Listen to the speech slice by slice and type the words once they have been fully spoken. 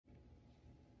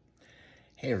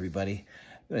Hey everybody,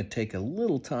 I'm going to take a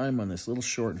little time on this little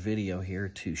short video here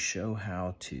to show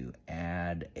how to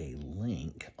add a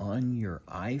link on your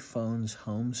iPhone's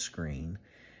home screen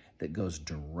that goes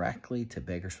directly to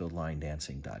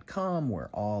BakersfieldLineDancing.com,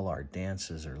 where all our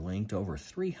dances are linked, over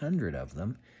 300 of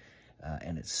them,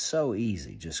 and it's so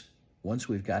easy. Just once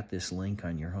we've got this link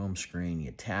on your home screen,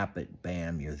 you tap it,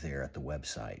 bam, you're there at the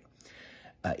website.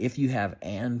 If you have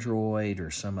Android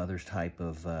or some other type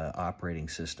of operating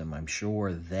system, I'm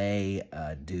sure they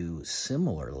do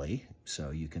similarly,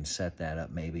 so you can set that up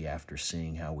maybe after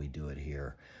seeing how we do it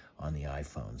here on the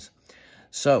iPhones.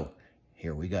 So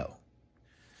here we go.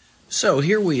 So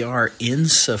here we are in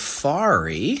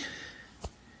Safari.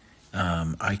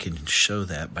 I can show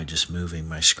that by just moving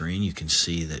my screen. You can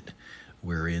see that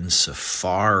we're in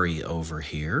Safari over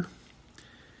here.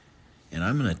 And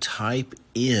I'm going to type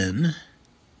in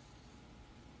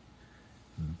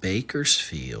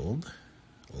Bakersfield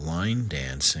Line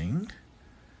Dancing.com.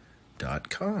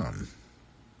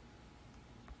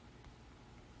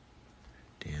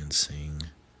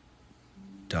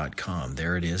 Dancing.com.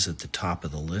 There it is at the top of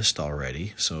the list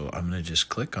already. So I'm going to just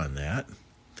click on that.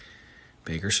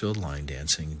 Bakersfield Line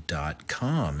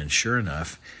Dancing.com. And sure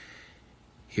enough,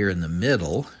 here in the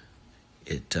middle,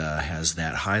 it has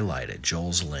that highlighted,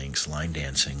 Joel's links, line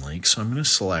dancing links. So I'm going to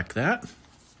select that.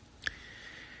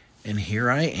 And here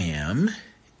I am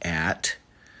at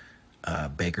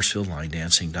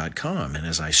BakersfieldLineDancing.com. And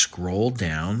as I scroll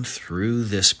down through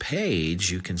this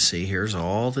page, you can see here's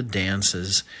all the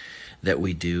dances that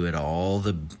we do at all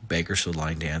the Bakersfield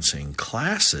Line Dancing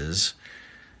classes.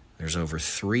 There's over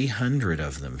 300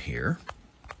 of them here.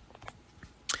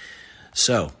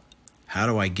 So, how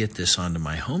do I get this onto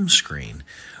my home screen?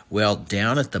 Well,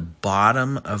 down at the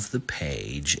bottom of the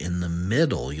page, in the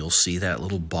middle, you'll see that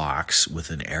little box with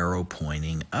an arrow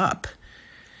pointing up.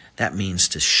 That means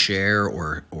to share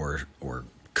or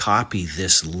copy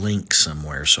this link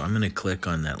somewhere. So I'm going to click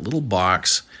on that little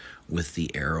box with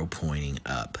the arrow pointing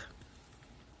up.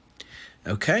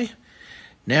 Okay?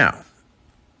 Now,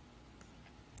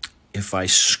 if I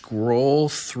scroll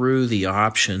through the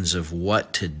options of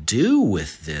what to do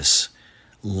with this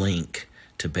link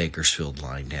to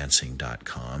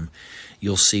BakersfieldLineDancing.com,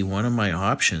 you'll see one of my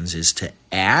options is to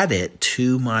add it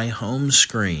to my home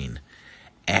screen.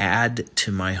 Add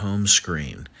to my home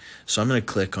screen. So I'm going to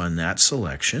click on that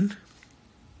selection.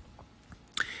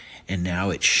 And now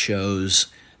it shows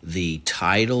the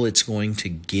title it's going to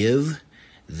give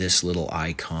this little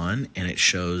icon, and it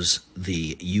shows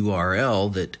the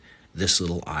URL that this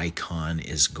little icon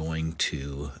is going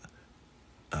to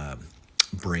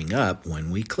bring up when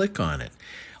we click on it.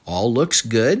 All looks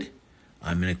good.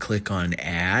 I'm going to click on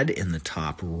Add in the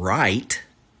top right,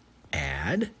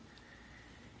 Add,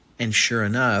 and sure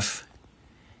enough,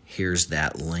 here's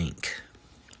that link.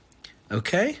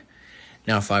 Okay?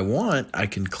 Now if I want, I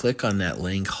can click on that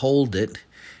link, hold it,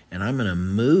 and I'm going to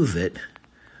move it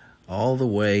all the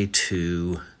way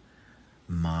to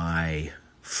my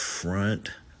front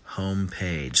home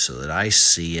page so that I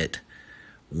see it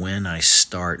when I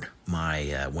start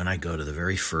my, when I go to the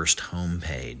very first home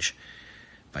page.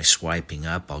 By swiping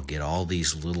up, I'll get all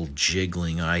these little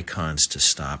jiggling icons to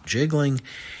stop jiggling,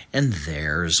 and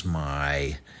there's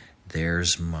my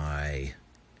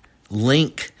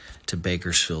link to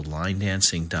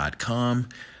BakersfieldLineDancing.com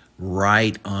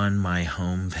right on my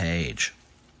home page.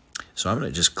 So I'm going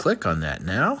to just click on that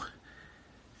now,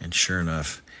 and sure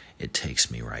enough, it takes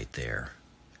me right there.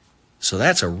 So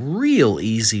that's a real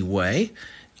easy way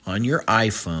on your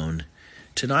iPhone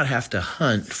to not have to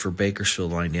hunt for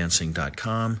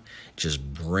BakersfieldLineDancing.com.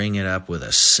 Just bring it up with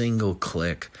a single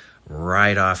click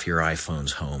right off your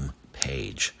iPhone's home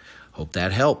page. Hope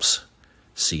that helps.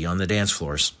 See you on the dance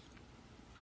floors.